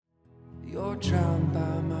You're drowned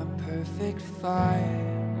by my perfect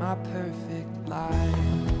fire, my perfect life.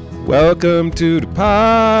 Welcome to the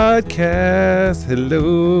podcast.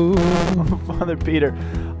 Hello. Father Peter,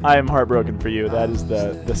 I am heartbroken for you. That is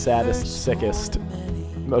the saddest, sickest,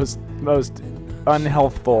 most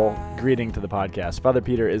unhealthful greeting to the podcast. Father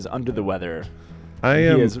Peter is under the weather. I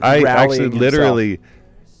actually literally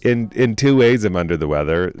in two ways I'm under the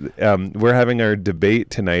weather. We're having our debate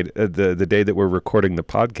tonight, the day that we're recording the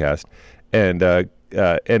podcast, and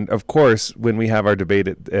of course when we have our debate,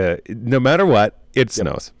 no matter what, it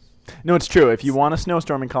snows. No, it's true. If you want a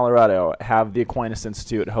snowstorm in Colorado, have the Aquinas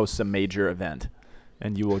Institute host a major event,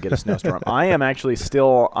 and you will get a snowstorm. I am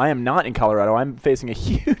not in Colorado. I'm facing a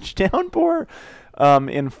huge downpour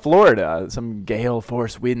in Florida. Some gale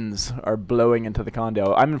force winds are blowing into the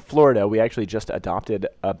condo. I'm in Florida. We actually just adopted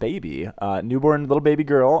a baby, newborn little baby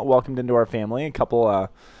girl, welcomed into our family a couple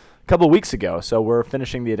weeks ago. So we're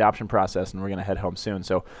finishing the adoption process, and we're going to head home soon.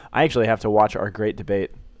 So I actually have to watch our great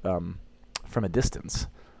debate from a distance.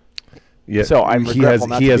 Yeah, so I'm he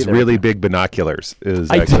has really big binoculars.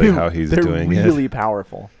 How he's doing it. They're really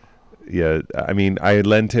powerful. Yeah, I mean, I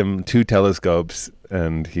lent him 2 telescopes,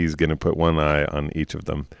 and he's going to put one eye on each of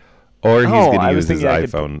them, or he's going to use his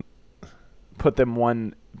iPhone. Put them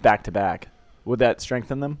one back to back. Would that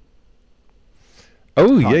strengthen them?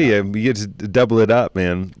 Oh yeah. You get to double it up,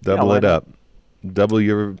 man. Double it up. Double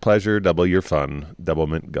your pleasure, double your fun. Double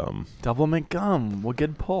mint gum. Double mint gum. Well,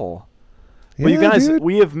 good pull. Yeah, well, you guys, dude.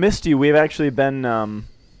 we have missed you. We've actually been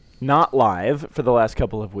not live for the last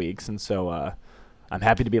couple of weeks, and so I'm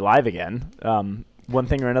happy to be live again. One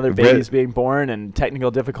thing or another, babies being born and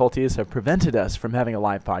technical difficulties have prevented us from having a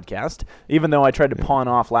live podcast, even though I tried to pawn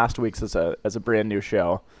off last week's as a brand new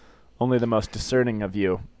show. Only the most discerning of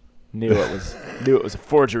you knew it was a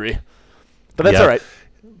forgery. But that's all right.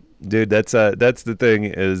 Dude, that's the thing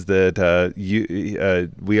is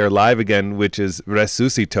that we are live again, which is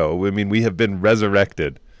resuscito. I mean, we have been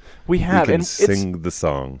resurrected. We have, we can and sing the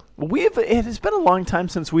song. It has been a long time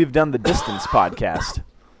since we've done the distance podcast.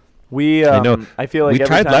 I know. I feel like we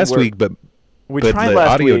tried last week, but the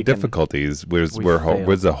audio difficulties was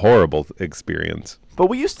a horrible experience. But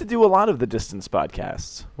we used to do a lot of the distance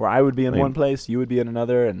podcasts, where I would be in one place, you would be in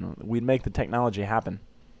another, and we'd make the technology happen.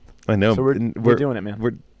 I know. So we're doing it,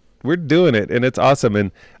 man. We're doing it, and it's awesome.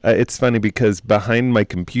 And it's funny because behind my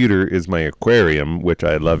computer is my aquarium, which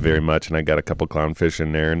I love very much, and I got a couple clownfish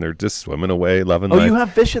in there, and they're just swimming away, loving life. Oh, you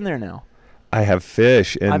have fish in there now? I have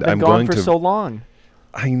fish, and I've been gone for so long.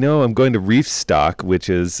 I know. I'm going to Reef Stock, which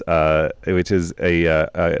is an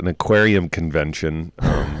aquarium convention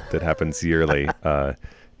that happens yearly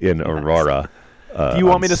in Aurora. Do you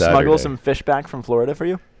want me to smuggle some fish back from Florida for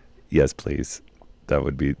you? Yes, please. That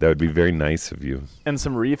would be very nice of you. And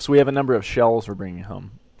some reefs. We have a number of shells we're bringing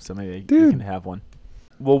home, so maybe you can have one.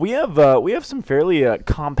 Well, we have some fairly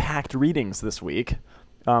compact readings this week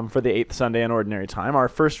for the 8th Sunday in Ordinary Time. Our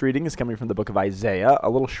first reading is coming from the book of Isaiah, a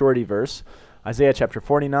little shorty verse. Isaiah chapter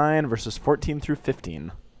 49, verses 14 through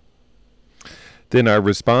 15. Then our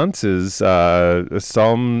response is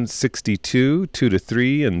Psalm 62,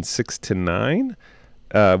 2-3, and 6-9,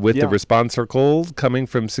 with the response circle coming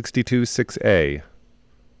from 62, 6a.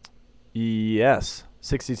 Yes,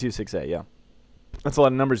 62, 6a, yeah. That's a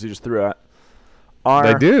lot of numbers you just threw at.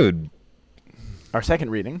 I did. Our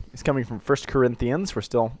second reading is coming from 1 Corinthians. We're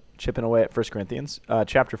still chipping away at 1 Corinthians,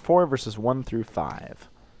 chapter 4, verses 1 through 5.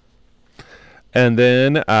 And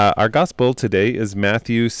then our gospel today is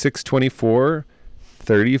Matthew 6:24,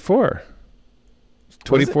 34.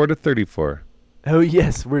 24 to 34. Oh,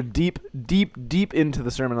 yes. We're deep into the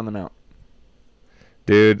Sermon on the Mount.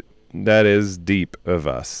 Dude, that is deep of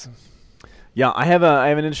us. Yeah, I have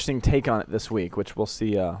an interesting take on it this week, which we'll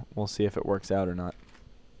see if it works out or not.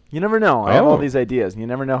 You never know. I have all these ideas, and you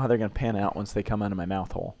never know how they're going to pan out once they come out of my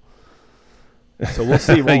mouth hole. So we'll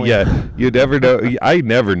see. Yeah, you never know. I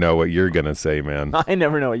never know what you're going to say, man. I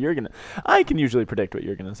never know what you're going to. I can usually predict what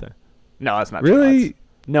you're going to say. No, that's not really. True.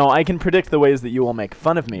 No, I can predict the ways that you will make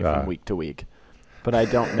fun of me from week to week, but I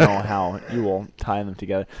don't know how you will tie them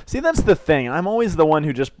together. See, that's the thing. I'm always the one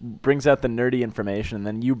who just brings out the nerdy information, and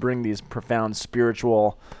then you bring these profound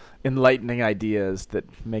spiritual, enlightening ideas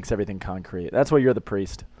that makes everything concrete. That's why you're the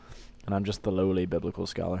priest, and I'm just the lowly biblical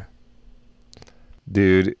scholar.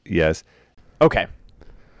 Dude, yes. Okay.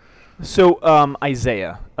 So,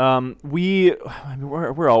 Isaiah.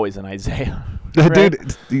 We're always in Isaiah. Right?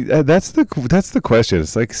 Dude, that's the question.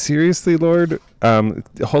 It's like, seriously, Lord,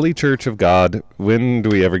 Holy Church of God, when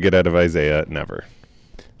do we ever get out of Isaiah? Never.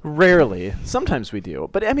 Rarely. Sometimes we do.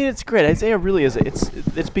 But I mean, it's great. Isaiah really is.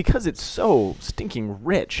 It's because it's so stinking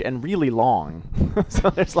rich and really long. So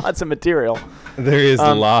there's lots of material. There is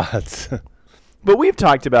lots. But we've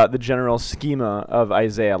talked about the general schema of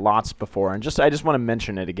Isaiah lots before, and I just want to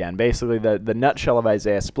mention it again. Basically, the nutshell of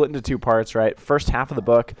Isaiah split into two parts, right? First half of the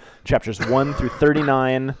book, chapters 1 through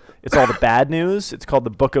 39, it's all the bad news. It's called the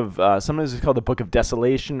book of, sometimes it's called the book of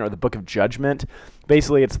desolation or the book of judgment.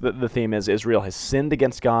 Basically, it's the theme is Israel has sinned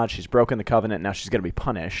against God, she's broken the covenant, now she's going to be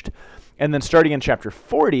punished. And then starting in chapter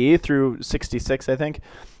 40 through 66, I think,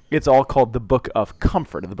 it's all called the book of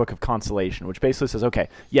comfort, or the book of consolation, which basically says, okay,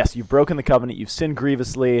 yes, you've broken the covenant, you've sinned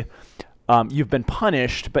grievously, you've been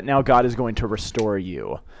punished, but now God is going to restore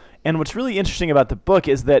you. And what's really interesting about the book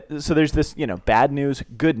is that, so there's this, bad news,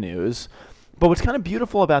 good news, but what's kind of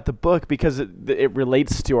beautiful about the book, because it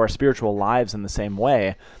relates to our spiritual lives in the same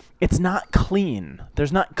way, it's not clean.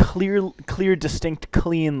 There's not clear, distinct,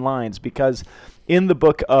 clean lines, because in the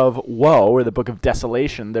book of woe, or the book of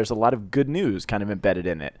desolation, there's a lot of good news kind of embedded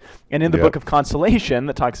in it. And in the book of consolation,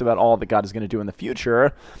 that talks about all that God is going to do in the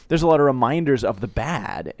future, there's a lot of reminders of the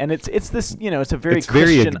bad. And it's this, it's a very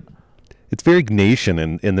Christian... It's very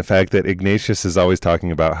Ignatian in the fact that Ignatius is always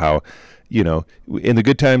talking about how, in the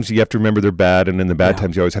good times you have to remember they're bad, and in the bad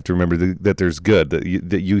times you always have to remember that there's good.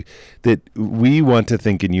 That we want to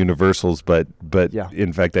think in universals, but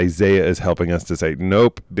in fact Isaiah is helping us to say,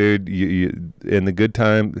 nope, dude. You in the good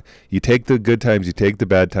time, you take the good times, you take the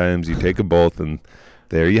bad times, you take them both, and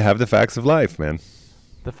there you have the facts of life, man.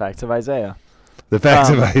 The facts of Isaiah. The facts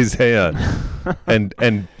of Isaiah, and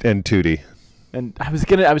Tootie. And I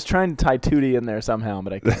was trying to tie Tootie in there somehow,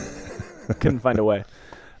 but I couldn't find a way.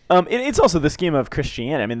 It's also the schema of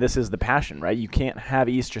Christianity. I mean, this is the Passion, right? You can't have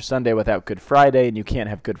Easter Sunday without Good Friday, and you can't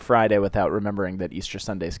have Good Friday without remembering that Easter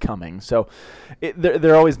Sunday is coming. So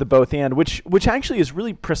they're always the both and, which actually is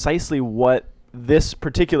really precisely what this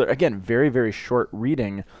particular, again, very, very short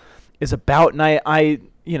reading is about. And I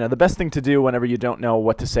the best thing to do whenever you don't know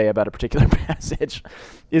what to say about a particular passage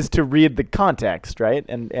is to read the context, right?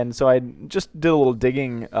 And so I just did a little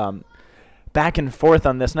digging back and forth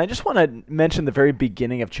on this, and I just want to mention the very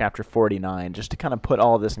beginning of chapter 49, just to kind of put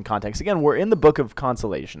all of this in context. Again, we're in the book of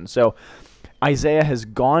consolation, so Isaiah has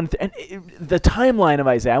gone and the timeline of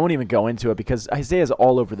Isaiah, I won't even go into it because Isaiah is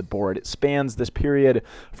all over the board. It spans this period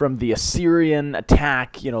from the Assyrian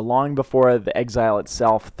attack, long before the exile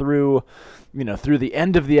itself, through the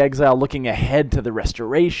end of the exile, looking ahead to the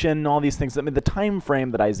restoration, all these things. I mean, the time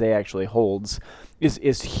frame that Isaiah actually holds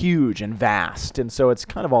is huge and vast, and so it's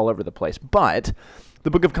kind of all over the place. But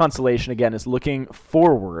the book of consolation, again, is looking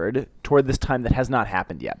forward toward this time that has not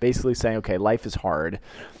happened yet, basically saying, okay, life is hard.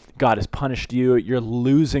 God has punished you. You're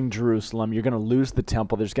losing Jerusalem. You're going to lose the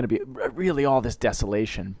temple. There's going to be really all this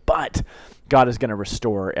desolation, but God is going to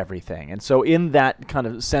restore everything. And so in that kind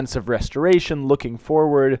of sense of restoration, looking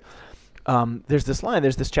forward, there's this line,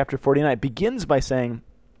 there's this chapter 49. It begins by saying,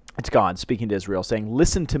 it's God speaking to Israel, saying,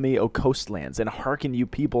 "Listen to me, O coastlands, and hearken, you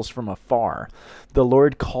peoples from afar. The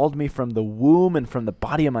Lord called me from the womb, and from the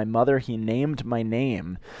body of my mother he named my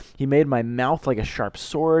name. He made my mouth like a sharp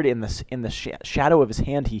sword. In the shadow of his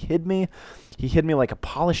hand he hid me. He hid me like a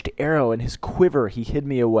polished arrow. In his quiver he hid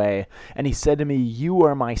me away. And he said to me, you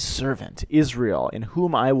are my servant, Israel, in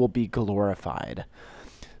whom I will be glorified."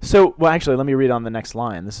 So, well, actually, let me read on the next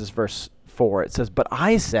line. This is verse 4. It says, "But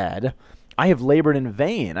I said, I have labored in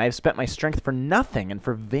vain. I have spent my strength for nothing and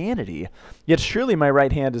for vanity. Yet surely my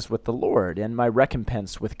right hand is with the Lord, and my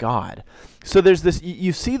recompense with God." So there's this,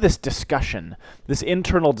 you see this discussion, this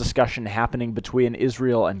internal discussion happening between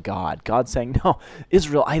Israel and God. God saying, no,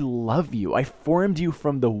 Israel, I love you. I formed you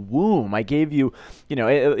from the womb. I gave you,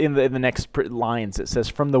 in the next lines, it says,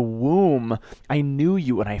 from the womb, I knew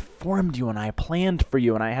you, and I formed you, and I planned for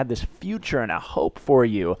you, and I had this future and a hope for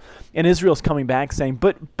you. And Israel's coming back saying,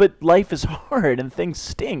 but life is hard, and things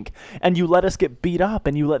stink, and you let us get beat up,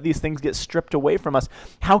 and you let these things get stripped away from us.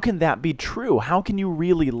 How can that be true? How can you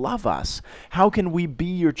really love us? How can we be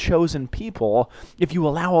your chosen people if you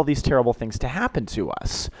allow all these terrible things to happen to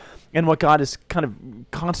us? And what God is kind of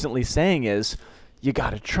constantly saying is, you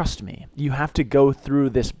got to trust me. You have to go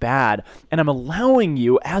through this bad. And I'm allowing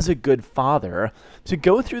you as a good father to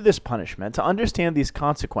go through this punishment, to understand these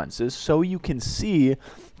consequences so you can see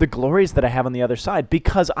the glories that I have on the other side,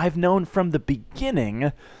 because I've known from the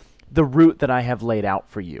beginning the route that I have laid out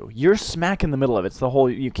for you. You're smack in the middle of it. It's the whole,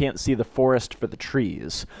 you can't see the forest for the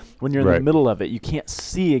trees. When you're in the middle of it, you can't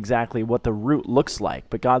see exactly what the route looks like.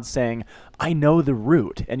 But God's saying, I know the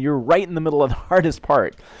route, and you're right in the middle of the hardest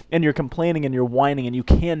part, and you're complaining and you're whining, and you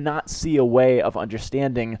cannot see a way of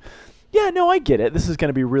understanding, yeah, no, I get it. This is going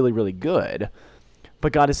to be really, really good.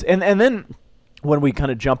 But God is, and then when we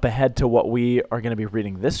kind of jump ahead to what we are going to be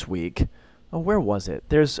reading this week, where was it?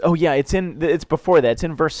 It's before that. It's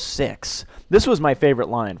in verse 6. This was my favorite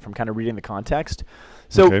line from kind of reading the context.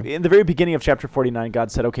 So in the very beginning of chapter 49,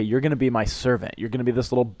 God said, okay, you're going to be my servant. You're going to be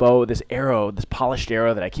this little bow, this arrow, this polished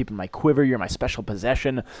arrow that I keep in my quiver. You're my special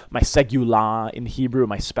possession, my segulah in Hebrew,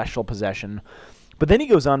 my special possession. But then he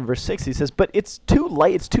goes on in verse 6, he says, but it's too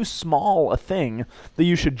light, it's too small a thing that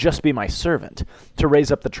you should just be my servant, to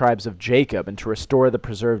raise up the tribes of Jacob and to restore the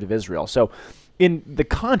preserved of Israel. So in the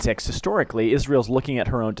context, historically, Israel's looking at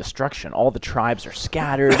her own destruction. All the tribes are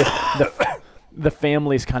scattered. The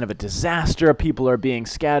family's kind of a disaster. People are being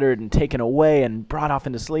scattered and taken away and brought off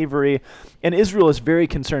into slavery. And Israel is very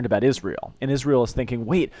concerned about Israel. And Israel is thinking,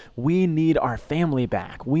 wait, we need our family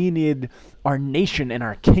back. We need our nation and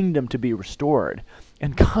our kingdom to be restored.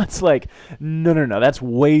 And God's like, no, that's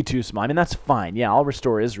way too small. I mean, that's fine. Yeah, I'll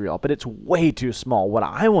restore Israel, but it's way too small. What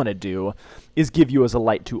I want to do is give you as a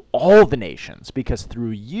light to all the nations, because through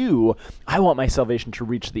you, I want my salvation to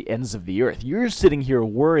reach the ends of the earth. You're sitting here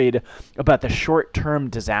worried about the short-term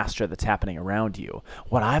disaster that's happening around you.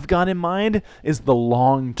 What I've got in mind is the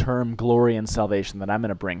long-term glory and salvation that I'm going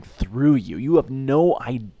to bring through you. You have no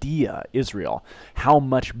idea, Israel, how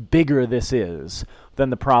much bigger this is than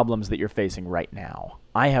the problems that you're facing right now.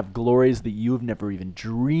 I have glories that you've never even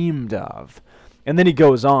dreamed of. And then he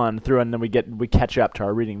goes on through, and then we catch up to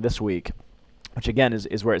our reading this week, which again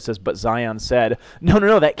is where it says, but Zion said,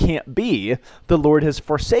 no, that can't be. The Lord has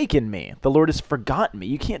forsaken me. The Lord has forgotten me.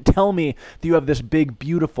 You can't tell me that you have this big,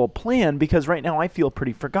 beautiful plan, because right now I feel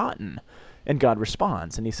pretty forgotten. And God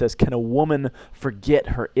responds, and he says, can a woman forget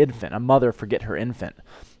her infant, a mother forget her infant,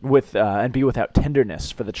 and be without tenderness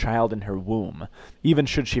for the child in her womb? Even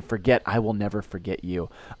should she forget, I will never forget you.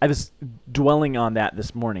 I was dwelling on that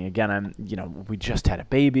this morning. Again, we just had a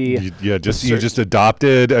baby. You just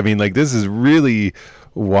adopted. I mean, like, this is really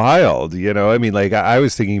wild, I mean, like, I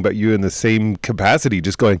was thinking about you in the same capacity,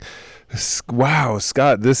 just going, wow,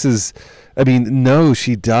 Scott, this is... I mean, no,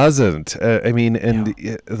 she doesn't.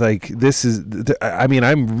 Like, this is,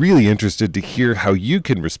 I'm really interested to hear how you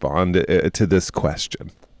can respond to this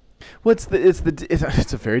question. Well,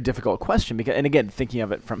 it's a very difficult question, because, and again, thinking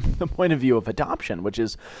of it from the point of view of adoption, which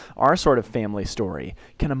is our sort of family story.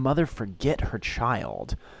 Can a mother forget her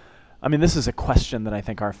child? I mean, this is a question that I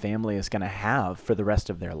think our family is going to have for the rest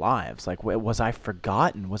of their lives. Like, was I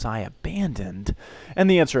forgotten? Was I abandoned? And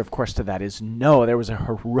the answer, of course, to that is no. There was a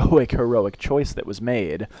heroic choice that was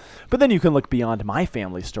made. But then you can look beyond my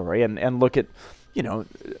family story and look at,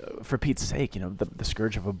 for Pete's sake, the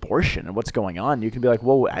scourge of abortion and what's going on. You can be like,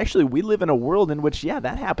 well, actually, we live in a world in which,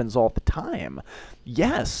 that happens all the time.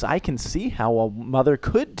 Yes, I can see how a mother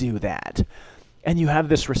could do that. And you have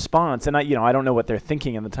this response, and I don't know what they're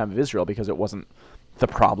thinking in the time of Israel, because it wasn't the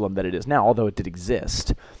problem that it is now, although it did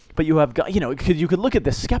exist. But you have got, you could look at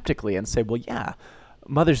this skeptically and say, well, yeah,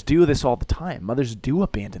 mothers do this all the time. Mothers do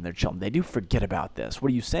abandon their children. They do forget about this.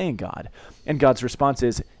 What are you saying, God? And God's response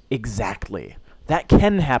is, exactly. That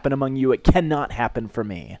can happen among you. It cannot happen for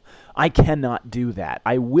me. I cannot do that.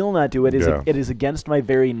 I will not do it. It is against my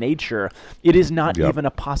very nature. It is not even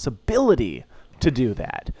a possibility to do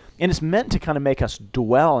that. And it's meant to kind of make us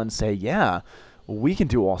dwell and say, yeah, we can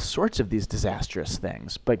do all sorts of these disastrous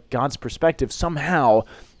things, but God's perspective somehow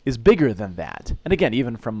is bigger than that. And again,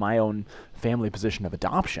 even from my own family position of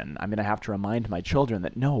adoption, I have to remind my children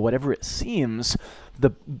that no, whatever it seems, the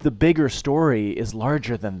bigger story is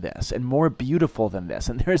larger than this and more beautiful than this.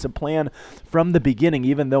 And there's a plan from the beginning,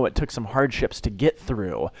 even though it took some hardships to get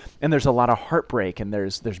through. And there's a lot of heartbreak, and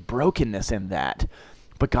there's brokenness in that.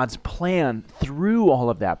 But God's plan through all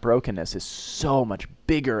of that brokenness is so much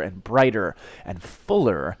bigger and brighter and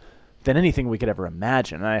fuller than anything we could ever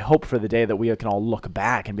imagine. And I hope for the day that we can all look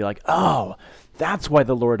back and be like, oh, that's why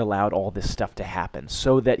the Lord allowed all this stuff to happen,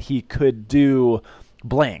 so that he could do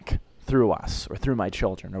blank through us or through my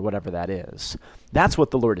children or whatever that is. That's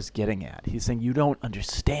what the Lord is getting at. He's saying, you don't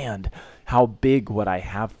understand how big what I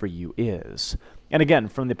have for you is. And again,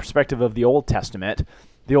 from the perspective of the Old Testament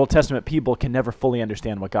people can never fully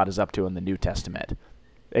understand what God is up to in the New Testament,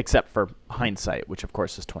 except for hindsight, which of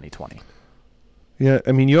course is 2020. Yeah,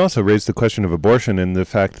 you also raised the question of abortion and the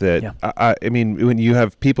fact that, when you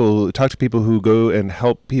have talk to people who go and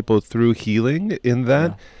help people through healing in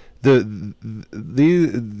that,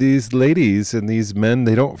 these ladies and these men,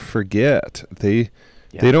 they don't forget. They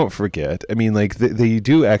Yeah. They don't forget. I mean, like they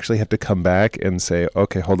do actually have to come back and say,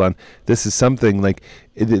 okay, hold on, this is something like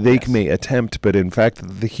they may attempt, but in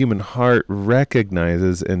fact, the human heart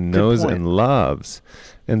recognizes and knows and loves.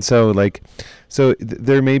 And so,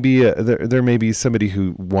 there may be there may be somebody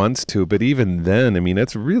who wants to, but even then, I mean,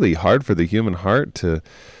 it's really hard for the human heart to.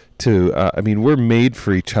 I mean, we're made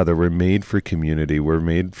for each other. We're made for community. We're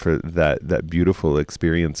made for that beautiful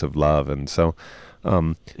experience of love. And so,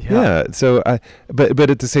 So but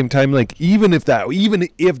at the same time, like even if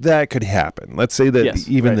that could happen, let's say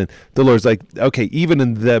that the Lord's like, okay, even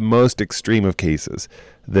in the most extreme of cases,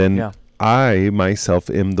 then I myself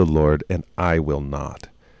am the Lord, and I will not.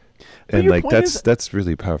 And like that's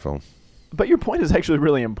really powerful. But your point is actually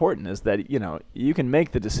really important, is that, you can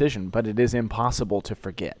make the decision, but it is impossible to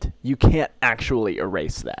forget. You can't actually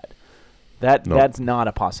erase that. That's not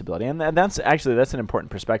a possibility. And that's an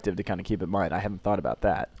important perspective to kind of keep in mind. I haven't thought about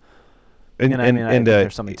that. And I think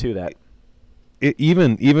there's something to that.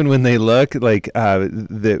 Even when they look, like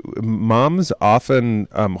the moms often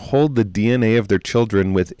hold the DNA of their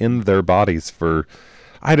children within their bodies for,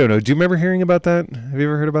 I don't know. Do you remember hearing about that? Have you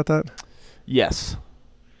ever heard about that? Yes.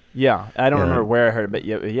 Yeah, I don't remember where I heard it, but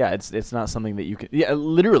it's not something that you can. Yeah,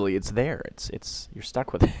 literally, it's there. It's you're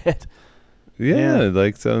stuck with it.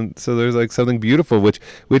 Like so there's like something beautiful, which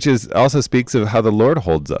is also speaks of how the Lord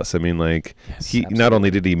holds us. I mean, like he not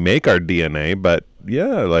only did he make our DNA, but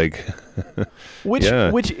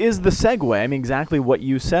which is the segue. I mean, exactly what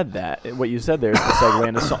you said there is the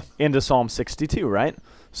segue into Psalm 62, right?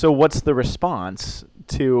 So what's the response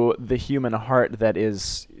to the human heart that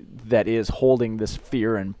is holding this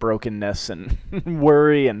fear and brokenness and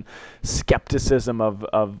worry and skepticism of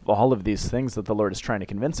all of these things that the Lord is trying to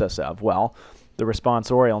convince us of? Well, the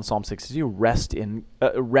responsorial in Psalm 62, rest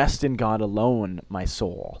in God alone, my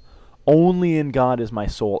soul. Only in God is my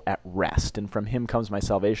soul at rest, and from him comes my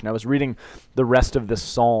salvation. I was reading the rest of this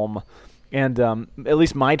psalm, and at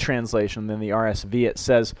least my translation in the RSV, it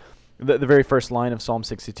says, the very first line of Psalm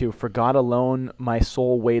 62, for God alone my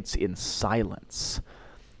soul waits in silence.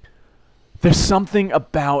 There's something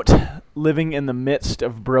about living in the midst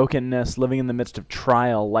of brokenness, living in the midst of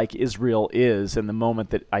trial, like Israel is in the moment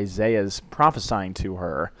that Isaiah is prophesying to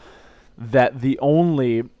her, that the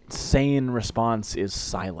only sane response is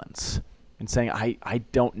silence and saying, I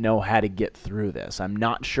don't know how to get through this. I'm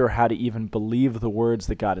not sure how to even believe the words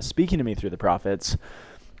that God is speaking to me through the prophets.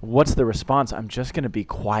 What's the response? I'm just going to be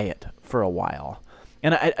quiet for a while.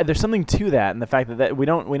 And there's something to that, and the fact that we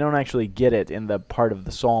don't actually get it in the part of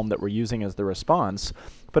the psalm that we're using as the response,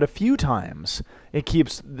 but a few times it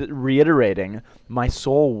keeps reiterating, my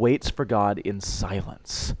soul waits for God in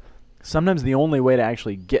silence. Sometimes the only way to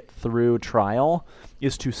actually get through trial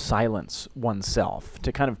is to silence oneself,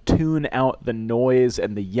 to kind of tune out the noise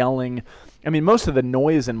and the yelling. I mean, most of the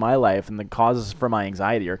noise in my life and the causes for my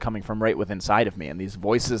anxiety are coming from right within inside of me, and these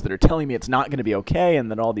voices that are telling me it's not going to be okay, and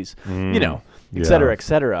then all these, et cetera, et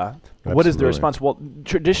cetera. Absolutely. What is the response? Well,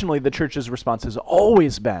 traditionally, the church's response has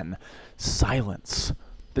always been silence.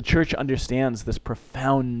 The church understands this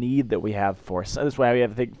profound need that we have for. So that's why we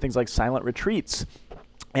have things like silent retreats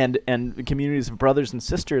and communities of brothers and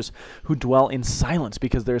sisters who dwell in silence,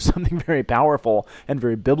 because there's something very powerful and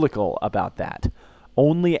very biblical about that.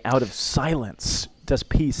 Only out of silence does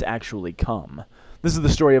peace actually come. This is the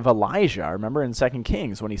story of Elijah, remember, in 2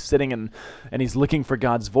 Kings, when he's sitting and he's looking for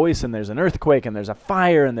God's voice, and there's an earthquake, and there's a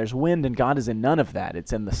fire, and there's wind, and God is in none of that.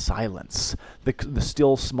 It's in the silence, the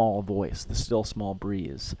still small voice, the still small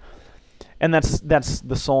breeze. And that's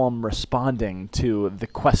the psalm responding to the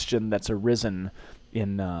question that's arisen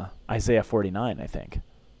in Isaiah 49, I think.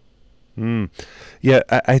 Yeah,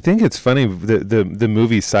 I think it's funny. The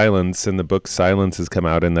movie Silence and the book Silence has come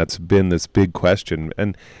out, and that's been this big question.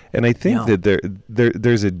 And I think that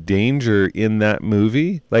there's a danger in that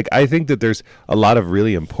movie. Like, I think that there's a lot of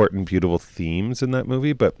really important, beautiful themes in that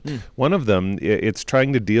movie, but one of them, it's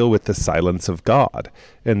trying to deal with the silence of God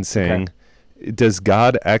and saying, does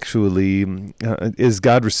God actually is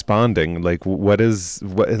God responding? Like,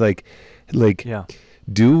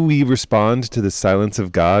 do we respond to the silence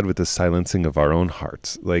of God with the silencing of our own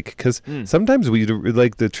hearts? Like, because sometimes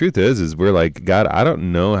the truth is we're like, God, I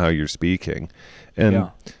don't know how you're speaking.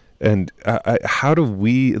 And how do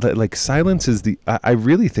we, silence is I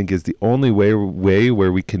really think is the only way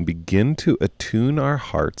where we can begin to attune our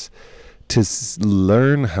hearts to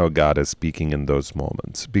learn how God is speaking in those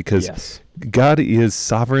moments, because Yes. God is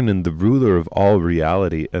sovereign and the ruler of all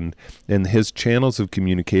reality, and his channels of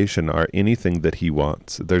communication are anything that he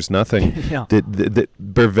wants. There's nothing Yeah. that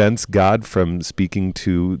prevents God from speaking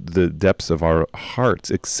to the depths of our hearts,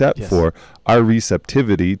 except Yes. for our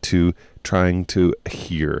receptivity to trying to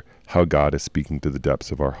hear how God is speaking to the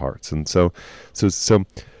depths of our hearts. And so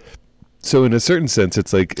in a certain sense,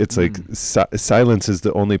 it's like silence is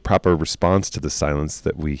the only proper response to the silence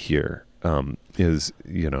that we hear. Is,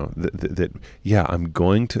 you know, that I'm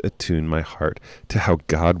going to attune my heart to how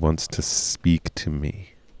God wants to speak to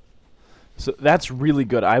me. So that's really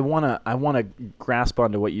good. I wanna grasp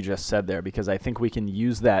onto what you just said there, because I think we can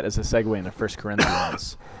use that as a segue into 1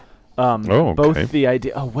 Corinthians. Okay. Both the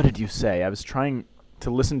idea. Oh, what did you say? I was trying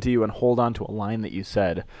to listen to you and hold on to a line that you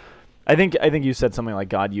said. I think you said something like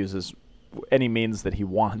God uses any means that he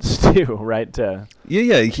wants to, right?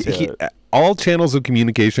 He, all channels of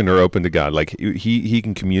communication are open to God. Like he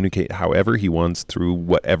can communicate however he wants through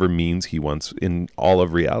whatever means he wants in all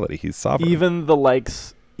of reality. He's sovereign. Even the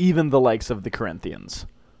likes of the Corinthians.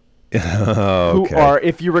 Okay. Who are,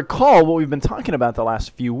 if you recall what we've been talking about the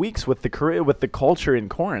last few weeks with the culture in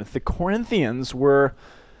Corinth, the Corinthians were,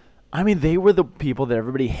 I mean, they were the people that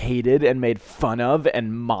everybody hated and made fun of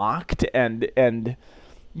and mocked, and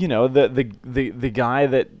you know, the guy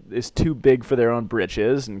that is too big for their own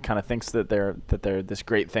britches and kind of thinks that they're this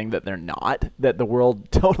great thing that they're not, that the world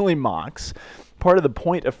totally mocks. Part of the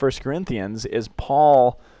point of 1 Corinthians is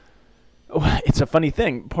Paul. It's a funny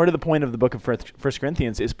thing. Part of the point of the book of 1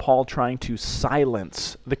 Corinthians is Paul trying to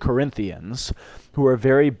silence the Corinthians, who are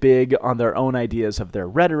very big on their own ideas of their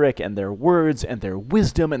rhetoric and their words and their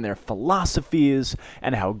wisdom and their philosophies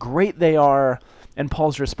and how great they are. And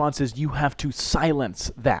Paul's response is, you have to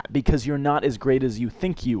silence that, because you're not as great as you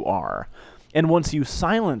think you are. And once you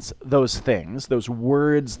silence those things, those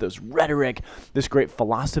words, those rhetoric, this great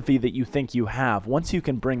philosophy that you think you have, once you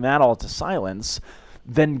can bring that all to silence,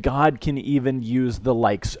 then God can even use the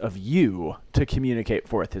likes of you to communicate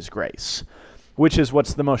forth his grace, which is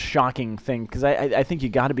what's the most shocking thing. Because I think you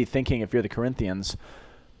got to be thinking, if you're the Corinthians,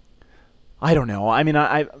 I don't know. I mean,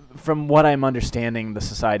 I from what I'm understanding, the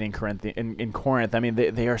society in Corinth, I mean,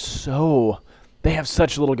 they have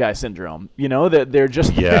such little guy syndrome. You know, that they're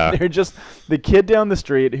just they're just the kid down the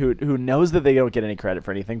street who knows that they don't get any credit for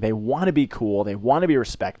anything. They want to be cool. They want to be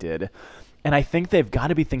respected. And I think they've got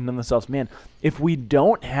to be thinking to themselves, man, if we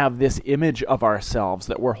don't have this image of ourselves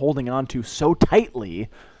that we're holding on to so tightly,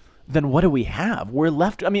 then what do we have? We're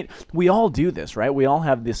left, I mean, we all do this, right? We all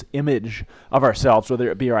have this image of ourselves, whether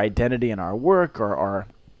it be our identity in our work or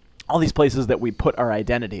all these places that we put our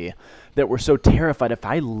identity, that we're so terrified if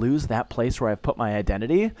I lose that place where I've put my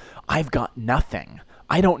identity, I've got nothing.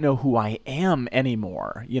 I don't know who I am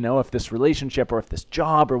anymore. You know, if this relationship or if this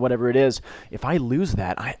job or whatever it is, if I lose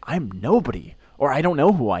that, I'm nobody, or I don't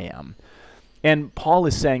know who I am. And Paul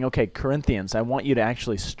is saying, okay, Corinthians, I want you to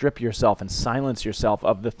actually strip yourself and silence yourself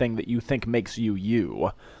of the thing that you think makes you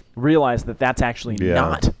you. Realize that that's actually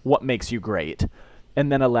not what makes you great.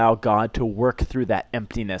 And then allow God to work through that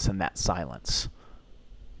emptiness and that silence.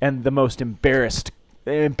 And the most embarrassing,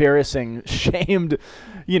 shamed,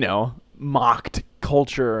 you know, mocked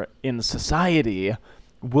culture in society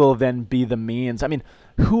will then be the means. I mean,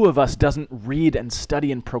 who of us doesn't read and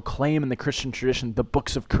study and proclaim in the Christian tradition the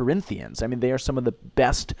books of Corinthians? I mean, they are some of the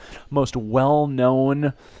best, most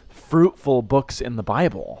well-known, fruitful books in the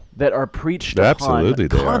Bible that are preached upon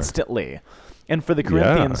constantly. And for the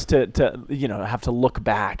Corinthians to you know, have to look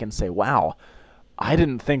back and say, wow, I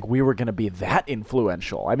didn't think we were going to be that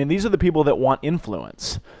influential. I mean, these are the people that want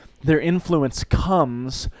influence. Their influence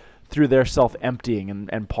comes through their self-emptying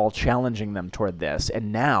and Paul challenging them toward this.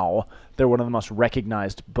 And now they're one of the most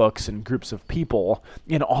recognized books and groups of people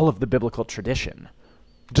in all of the biblical tradition,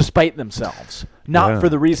 despite themselves, not for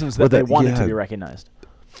the reasons that they wanted to be recognized.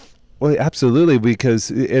 Well, absolutely, because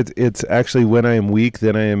it's actually when I am weak,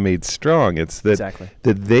 then I am made strong. It's that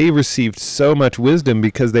they received so much wisdom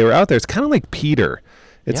because they were out there. It's kind of like Peter.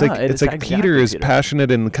 It's like Peter is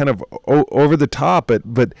passionate and kind of over the top,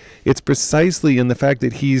 but it's precisely in the fact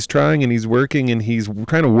that he's trying and he's working and he's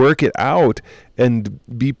trying to work it out and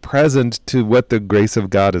be present to what the grace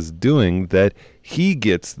of God is doing, that he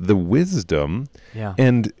gets the wisdom. Yeah.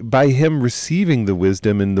 And by him receiving the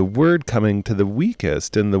wisdom and the word coming to the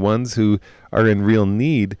weakest and the ones who are in real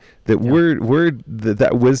need, that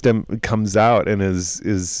that wisdom comes out and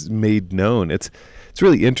is made known. It's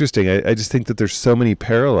really interesting. I just think that there's so many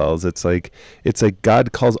parallels. It's like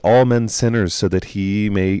God calls all men sinners so that he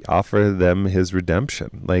may offer them his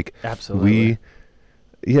redemption. Like, absolutely.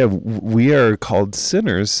 we are called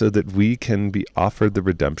sinners so that we can be offered the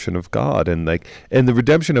redemption of God, and the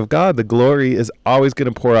redemption of God, the glory is always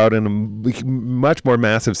going to pour out in a much more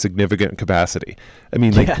massive, significant capacity. I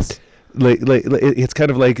mean, Yes. It's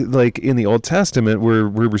kind of like in the Old Testament, we're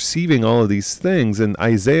receiving all of these things, and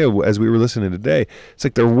Isaiah, as we were listening today, it's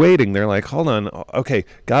like they're waiting. They're like, hold on, okay,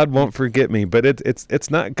 God won't forget me, but it's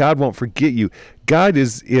not God won't forget you. God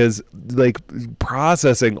is like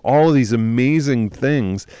processing all of these amazing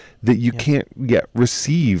things that you can't yet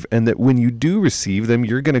receive, and that when you do receive them,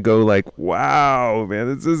 you're gonna go like, wow,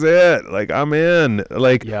 man, this is it. Like, I'm in.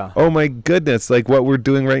 Like, oh my goodness, like what we're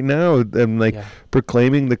doing right now, and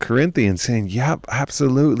proclaiming the Corinthians, saying, yep,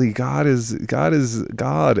 absolutely, God is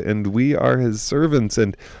God, and we are His servants,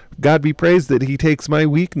 and God be praised that He takes my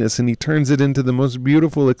weakness and He turns it into the most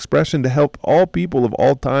beautiful expression to help all people of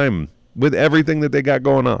all time with everything that they got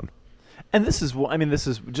going on. And this is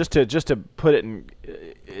just to put it and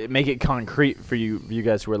make it concrete for you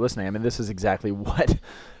guys who are listening. I mean, this is exactly what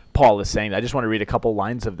Paul is saying. I just want to read a couple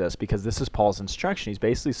lines of this because this is Paul's instruction. He's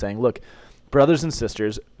basically saying, look, brothers and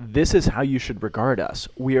sisters, this is how you should regard us.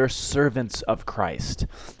 We are servants of Christ.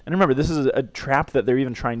 And remember, this is a trap that they're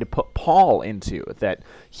even trying to put Paul into, that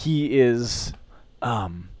he is,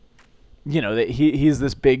 that he's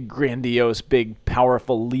this big, grandiose, big,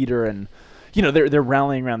 powerful leader, and they're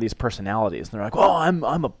rallying around these personalities. And they're like, "Oh, I'm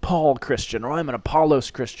a Paul Christian, or I'm an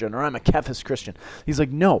Apollos Christian, or I'm a Cephas Christian." He's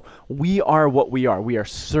like, "No, we are what we are. We are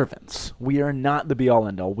servants. We are not the be-all,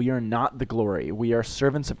 end-all. We are not the glory. We are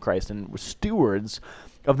servants of Christ and stewards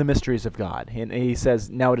of the mysteries of God." And he says,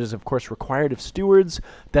 "Now it is, of course, required of stewards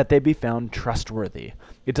that they be found trustworthy.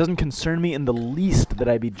 It doesn't concern me in the least that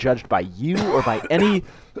I be judged by you or by any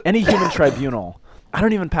human tribunal. I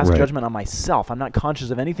don't even pass judgment on myself. I'm not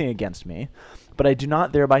conscious of anything against me, but I do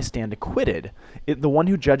not thereby stand acquitted. The one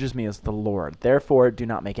who judges me is the Lord. Therefore, do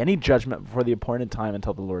not make any judgment before the appointed time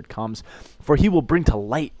until the Lord comes, for He will bring to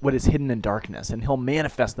light what is hidden in darkness, and He'll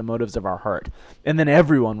manifest the motives of our heart, and then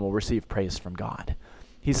everyone will receive praise from God."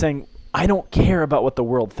 He's saying, I don't care about what the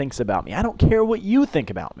world thinks about me. I don't care what you think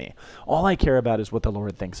about me. All I care about is what the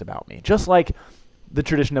Lord thinks about me. Just like the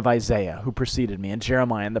tradition of Isaiah, who preceded me, and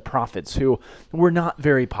Jeremiah and the prophets, who were not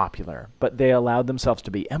very popular, but they allowed themselves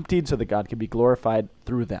to be emptied so that God could be glorified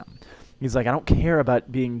through them. He's like, I don't care about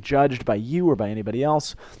being judged by you or by anybody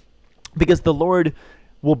else, because the Lord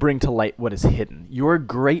will bring to light what is hidden. Your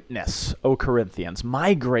greatness, O Corinthians,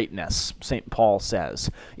 my greatness, St. Paul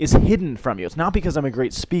says, is hidden from you. It's not because I'm a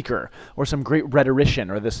great speaker or some great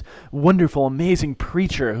rhetorician or this wonderful, amazing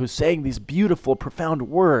preacher who's saying these beautiful, profound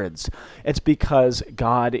words. It's because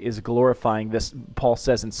God is glorifying this. Paul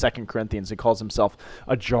says in 2 Corinthians, he calls himself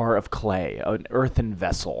a jar of clay, an earthen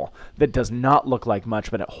vessel that does not look like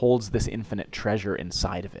much, but it holds this infinite treasure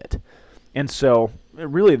inside of it. And so,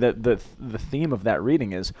 really, the theme of that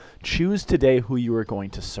reading is, choose today who you are going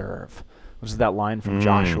to serve, which is that line from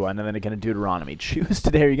Joshua and then again in Deuteronomy. Choose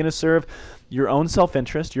today, are you going to serve your own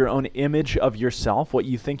self-interest, your own image of yourself, what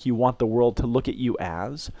you think you want the world to look at you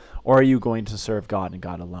as, or are you going to serve God and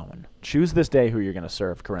God alone? Choose this day who you're going to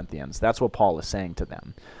serve, Corinthians. That's what Paul is saying to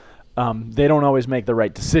them. They don't always make the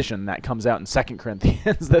right decision. That comes out in 2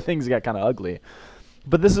 Corinthians. The things got kind of ugly.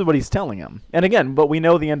 But this is what he's telling him. And again, but we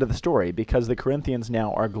know the end of the story because the Corinthians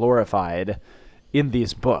now are glorified in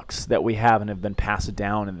these books that we have and have been passed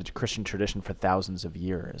down in the Christian tradition for thousands of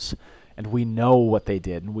years. And we know what they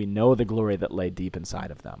did, and we know the glory that lay deep inside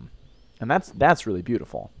of them. And that's really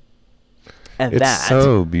beautiful. And it's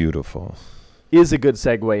so beautiful. Is a good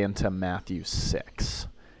segue into Matthew 6.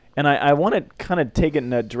 And I want to kind of take it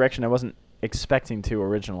in a direction I wasn't expecting to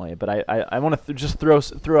originally, but I want to just throw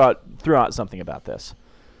out something about this.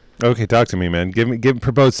 Okay, talk to me, man.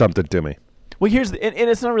 Propose something to me. Well, and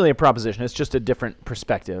it's not really a proposition. It's just a different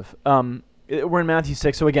perspective. We're in Matthew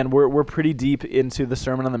 6, so again, we're pretty deep into the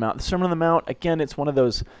Sermon on the Mount. The Sermon on the Mount, again, it's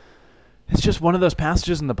just one of those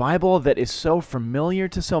passages in the Bible that is so familiar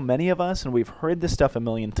to so many of us, and we've heard this stuff a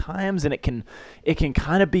million times, and it can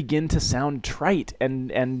kind of begin to sound trite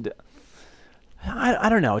and I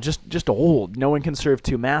don't know, just old. No one can serve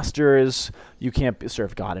two masters. You can't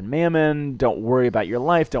serve God and mammon. Don't worry about your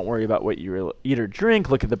life. Don't worry about what you eat or drink.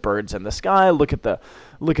 Look at the birds in the sky. Look at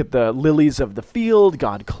the lilies of the field.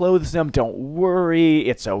 God clothes them. Don't worry.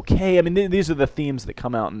 It's okay. I mean, these are the themes that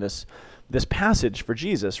come out in this passage for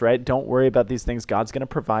Jesus, right? Don't worry about these things. God's going to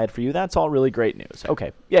provide for you. That's all really great news.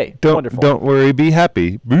 Okay, yay, wonderful. Don't worry, be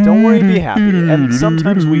happy. Don't worry, be happy. And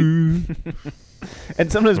sometimes we...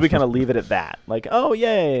 And sometimes we kind of leave it at that. Like, oh,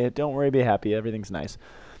 yay, don't worry, be happy, everything's nice.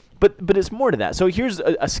 But it's more to that. So here's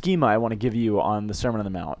a schema I want to give you on the Sermon on the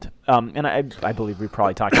Mount. And I believe we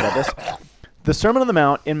probably talked about this. The Sermon on the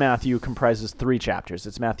Mount in Matthew comprises 3 chapters.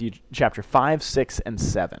 It's Matthew chapter 5, 6, and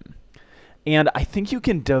 7. And I think you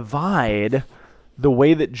can divide the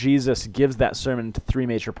way that Jesus gives that sermon into 3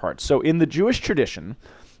 major parts. So in the Jewish tradition,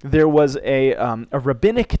 there was a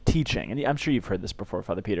rabbinic teaching, and I'm sure you've heard this before,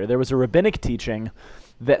 Father Peter. There was a rabbinic teaching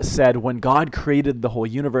that said when God created the whole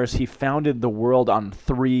universe, he founded the world on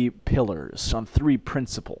 3 pillars, on 3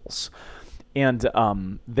 principles. And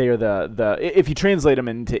they are if you translate them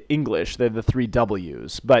into English, they're the 3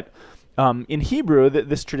 W's. But in Hebrew,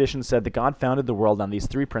 this tradition said that God founded the world on these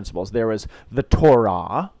 3 principles. There was the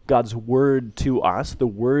Torah, God's word to us, the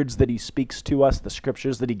words that he speaks to us, the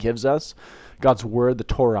scriptures that he gives us, God's word, the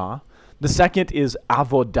Torah. The second is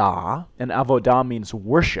avodah, and avodah means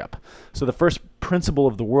worship. So the first principle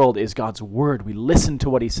of the world is God's word. We listen to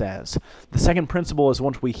what he says. The second principle is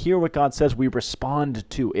once we hear what God says, we respond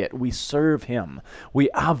to it. We serve him. We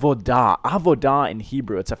avodah. Avodah in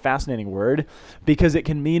Hebrew, it's a fascinating word because it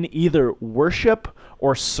can mean either worship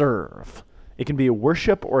or serve. It can be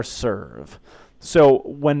worship or serve. So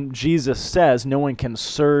when Jesus says no one can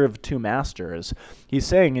serve 2 masters, he's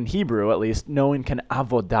saying in Hebrew, at least, no one can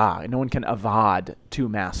avodah, no one can avad 2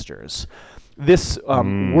 masters. This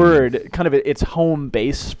word, kind of its home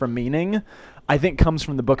base for meaning, I think comes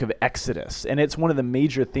from the book of Exodus. And it's one of the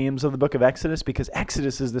major themes of the book of Exodus because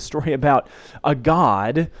Exodus is the story about a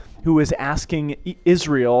God who is asking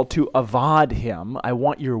Israel to avad him. I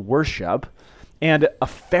want your worship. And a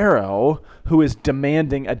Pharaoh who is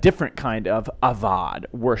demanding a different kind of avad,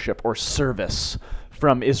 worship or service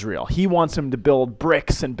from Israel. He wants them to build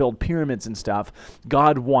bricks and build pyramids and stuff.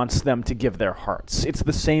 God wants them to give their hearts. It's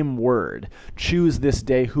the same word. Choose this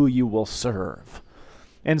day who you will serve.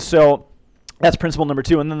 And so that's principle number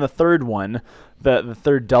 2. And then the third one, the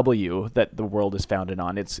third W that the world is founded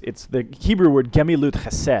on, it's the Hebrew word gemilut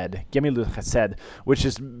chesed, which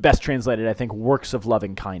is best translated, I think, works of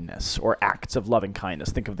loving kindness or acts of loving kindness.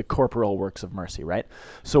 Think of the corporal works of mercy, right?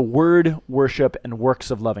 So word, worship, and works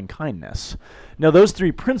of loving kindness. Now, those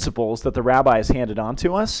 3 principles that the rabbis handed on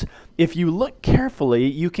to us, if you look carefully,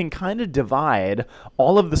 you can kind of divide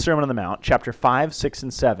all of the Sermon on the Mount, chapter 5, 6,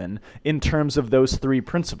 and 7, in terms of those 3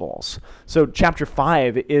 principles. So chapter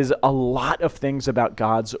 5 is a lot of things about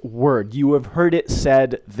God's word. You have heard it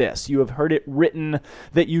said this. You have heard it written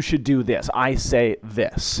that you should do this. I say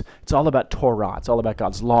this. It's all about Torah. It's all about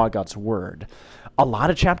God's law, God's word. A lot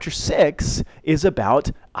of chapter 6 is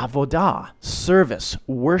about avodah, service,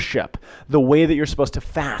 worship, the way that you're supposed to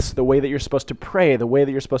fast, the way that you're supposed to pray, the way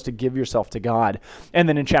that you're supposed to give yourself to God. And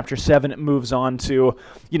then in chapter 7, it moves on to,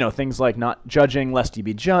 things like not judging lest you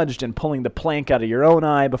be judged and pulling the plank out of your own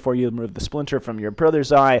eye before you remove the splinter from your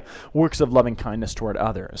brother's eye, works of loving kindness toward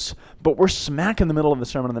others. But we're smack in the middle of the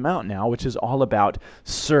Sermon on the Mount now, which is all about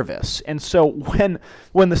service. And so when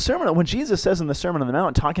Jesus says in the Sermon on the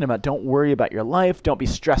Mount, talking about don't worry about your life, don't be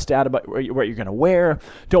stressed out about what you're going to wear,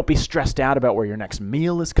 don't be stressed out about where your next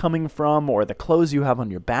meal is coming from or the clothes you have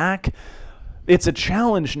on your back. It's a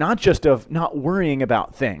challenge not just of not worrying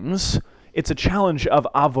about things. It's a challenge of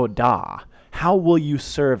avodah. How will you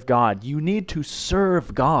serve God? You need to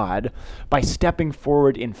serve God by stepping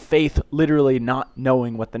forward in faith, literally not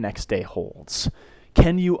knowing what the next day holds.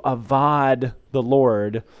 Can you avad the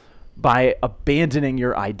Lord by abandoning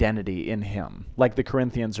your identity in him, like the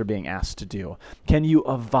Corinthians are being asked to do? Can you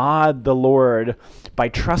avad the Lord by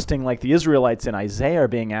trusting, like the Israelites in Isaiah are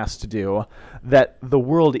being asked to do, that the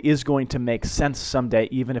world is going to make sense someday,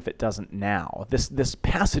 even if it doesn't now? This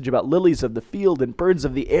passage about lilies of the field and birds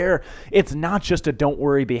of the air, it's not just a don't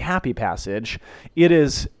worry, be happy passage. It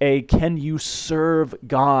is a can you serve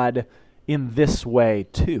God in this way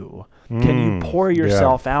too? Can you pour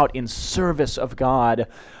yourself out in service of God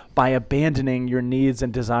by abandoning your needs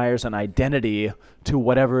and desires and identity to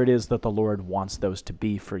whatever it is that the Lord wants those to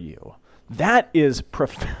be for you? That is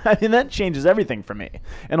profound. That changes everything for me.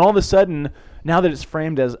 And all of a sudden, now that it's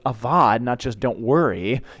framed as avad, not just don't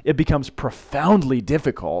worry, it becomes profoundly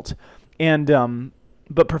difficult, and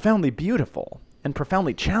but profoundly beautiful and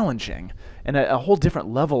profoundly challenging, and a whole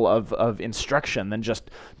different level of instruction than just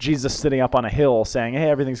Jesus sitting up on a hill saying, hey,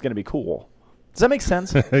 everything's going to be cool. Does that make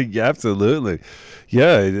sense? Yeah, absolutely.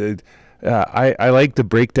 Yeah, I like the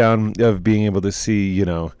breakdown of being able to see,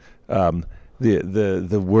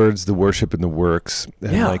 the words, the worship, and the works.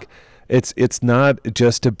 And it's not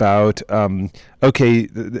just about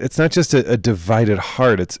it's not just a divided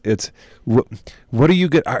heart. It's what are you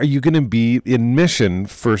going to be in mission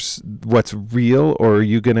for what's real, or are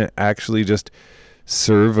you going to actually just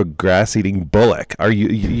serve a grass-eating bullock? Are you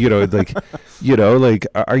like, like,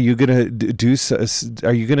 are you gonna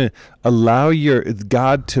are you gonna allow your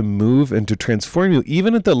God to move and to transform you,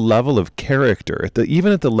 even at the level of character,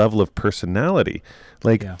 even at the level of personality,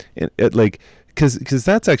 like, because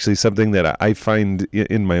that's actually something that I find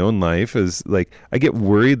in my own life is like, I get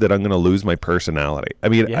worried that I'm going to lose my personality. I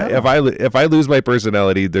mean, if I lose my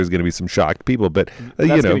personality, there's going to be some shocked people, but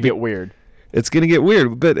that's going to get weird. It's going to get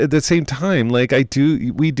weird, but at the same time, like,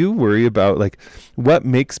 we do worry about, like, what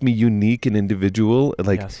makes me unique and individual,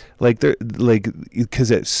 like,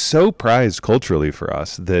 because it's so prized culturally for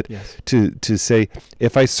us that to say,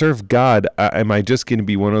 if I serve God, am I just going to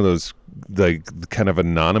be one of those, like, kind of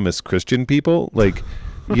anonymous Christian people, like,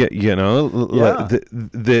 that's now,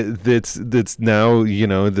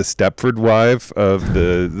 the Stepford wife of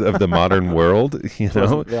the modern world,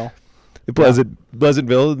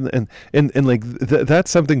 Pleasantville, and like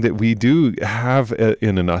that's something that we do have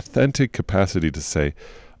in an authentic capacity to say,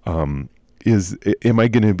 am I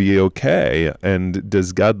going to be okay, and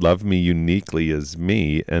does God love me uniquely as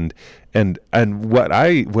me? And what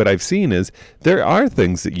I've seen is there are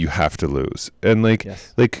things that you have to lose, and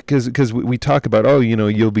because we talk about,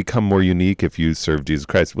 you'll become more unique if you serve Jesus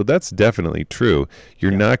Christ. Well, that's definitely true.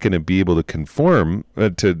 You're not going to be able to conform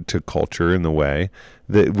to culture in the way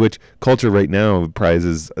which culture right now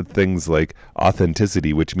prizes things like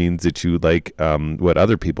authenticity, which means that you like what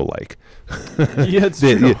other people like. Yeah, it's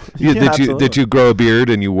true. That you grow a beard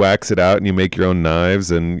and you wax it out and you make your own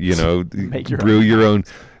knives and brew your own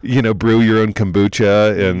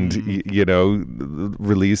kombucha and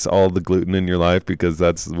release all the gluten in your life because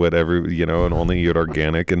that's whatever, and only eat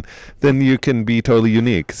organic, and then you can be totally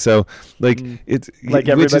unique. So it's like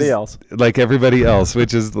everybody else,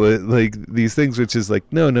 which is like these things, which is like,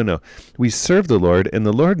 no, we serve the Lord, and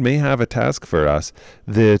the Lord may have a task for us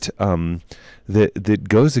that that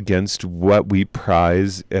goes against what we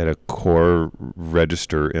prize at a core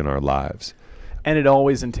register in our lives. And it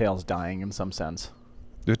always entails dying in some sense.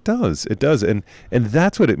 It does, and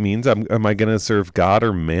that's what it means. Am I going to serve God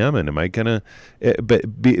or mammon? Am I going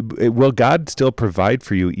to? Will God still provide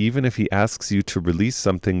for you, even if He asks you to release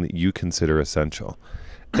something that you consider essential?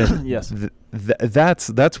 And yes,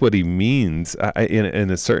 that's what He means in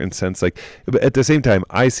a certain sense. Like, but at the same time,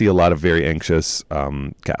 I see a lot of very anxious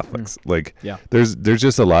Catholics. There's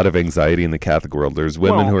just a lot of anxiety in the Catholic world. There's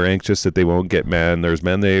women who are anxious that they won't get men. There's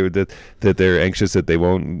men that they're anxious that they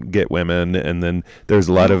won't get women. And then there's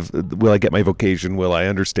a lot of, will I get my vocation? Will I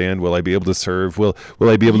understand? Will I be able to serve? Will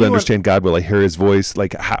I be able to understand God? Will I hear His voice?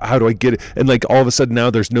 Like, how do I get it? And like all of a sudden now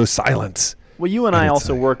there's no silence. Well, you and I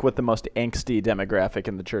also work with the most angsty demographic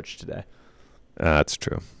in the church today. That's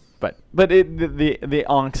true. But the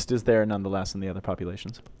angst is there nonetheless in the other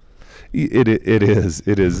populations. It is,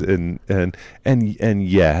 and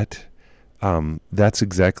yet, that's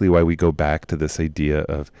exactly why we go back to this idea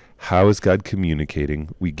of how is God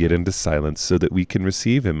communicating? We get into silence so that we can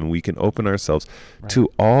receive Him and we can open ourselves to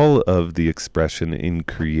all of the expression in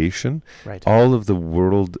creation. Right. All of the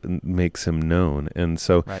world makes Him known, and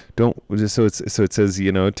so So it says,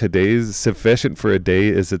 today's sufficient for a day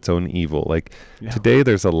is its own evil. Like today,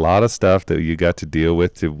 there's a lot of stuff that you got to deal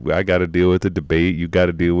with. I got to deal with the debate. You got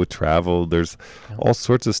to deal with travel. There's all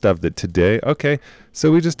sorts of stuff that today. Okay. So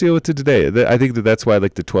we just deal with it today. I think that's why,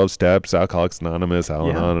 like the 12 steps, Alcoholics Anonymous,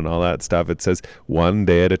 Al-Anon, and all that stuff, it says one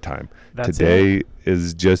day at a time. Today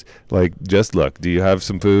is just look. Do you have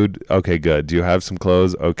some food? Okay, good. Do you have some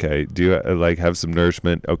clothes? Okay. Do you have some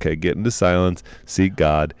nourishment? Okay. Get into silence, seek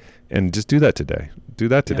God, and just do that today. Do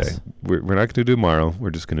that today. Yes. We're not going to do tomorrow.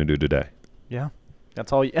 We're just going to do today. Yeah.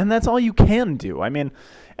 That's all. And that's all you can do. I mean,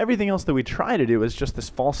 everything else that we try to do is just this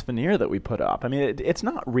false veneer that we put up. I mean, it's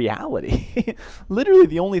not reality. Literally,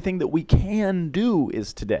 the only thing that we can do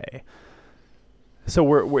is today.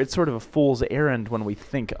 So it's sort of a fool's errand when we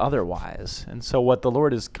think otherwise. And so what the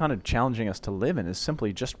Lord is kind of challenging us to live in is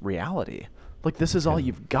simply just reality. Like, this is all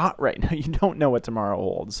you've got right now. You don't know what tomorrow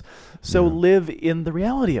holds. So live in the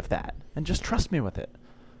reality of that and just trust me with it.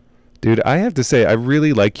 Dude, I have to say, I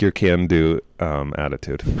really like your can-do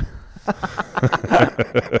attitude.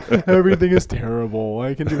 Everything is terrible.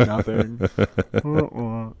 I can do nothing.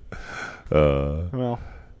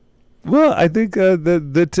 Well, I think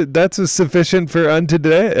that's sufficient for unto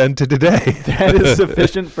today. That is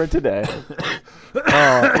sufficient for today.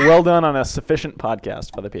 Well done on a sufficient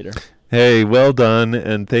podcast, Father Peter. Hey, well done,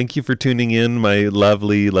 and thank you for tuning in, my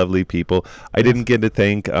lovely, lovely people. I didn't get to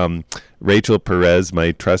thank Rachel Perez,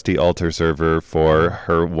 my trusty altar server, for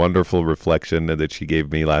her wonderful reflection that she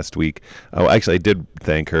gave me last week. Oh, actually, I did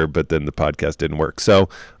thank her, but then the podcast didn't work. So,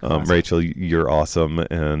 Rachel, you're awesome,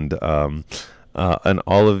 and and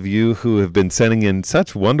all of you who have been sending in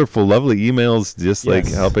such wonderful, lovely emails, just like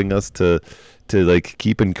Yes. helping us to like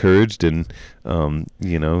keep encouraged and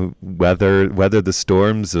weather the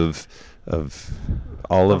storms of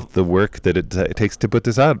all of the work that it takes to put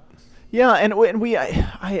this out. Yeah, and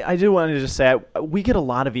I do want to just say, we get a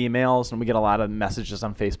lot of emails and we get a lot of messages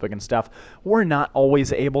on Facebook and stuff. We're not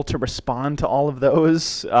always able to respond to all of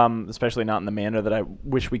those, especially not in the manner that I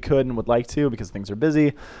wish we could and would like to, because things are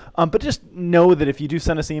busy. But just know that if you do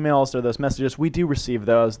send us emails or those messages, we do receive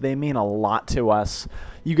those. They mean a lot to us.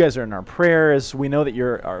 You guys are in our prayers. We know that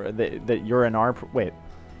you're in our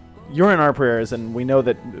you're in our prayers, and we know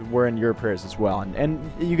that we're in your prayers as well. And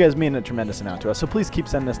you guys mean a tremendous amount to us. So please keep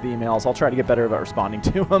sending us the emails. I'll try to get better about responding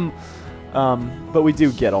to them. But we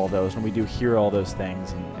do get all those, and we do hear all those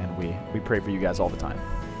things, and we pray for you guys all the time.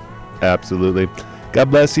 Absolutely. God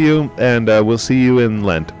bless you, and we'll see you in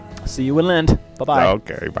Lent. See you in Lent. Bye-bye.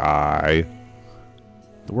 Okay, bye.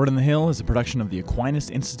 The Word on the Hill is a production of the Aquinas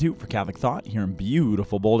Institute for Catholic Thought here in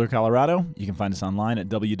beautiful Boulder, Colorado. You can find us online at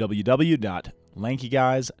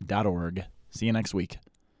www.lankyguys.org. See you next week.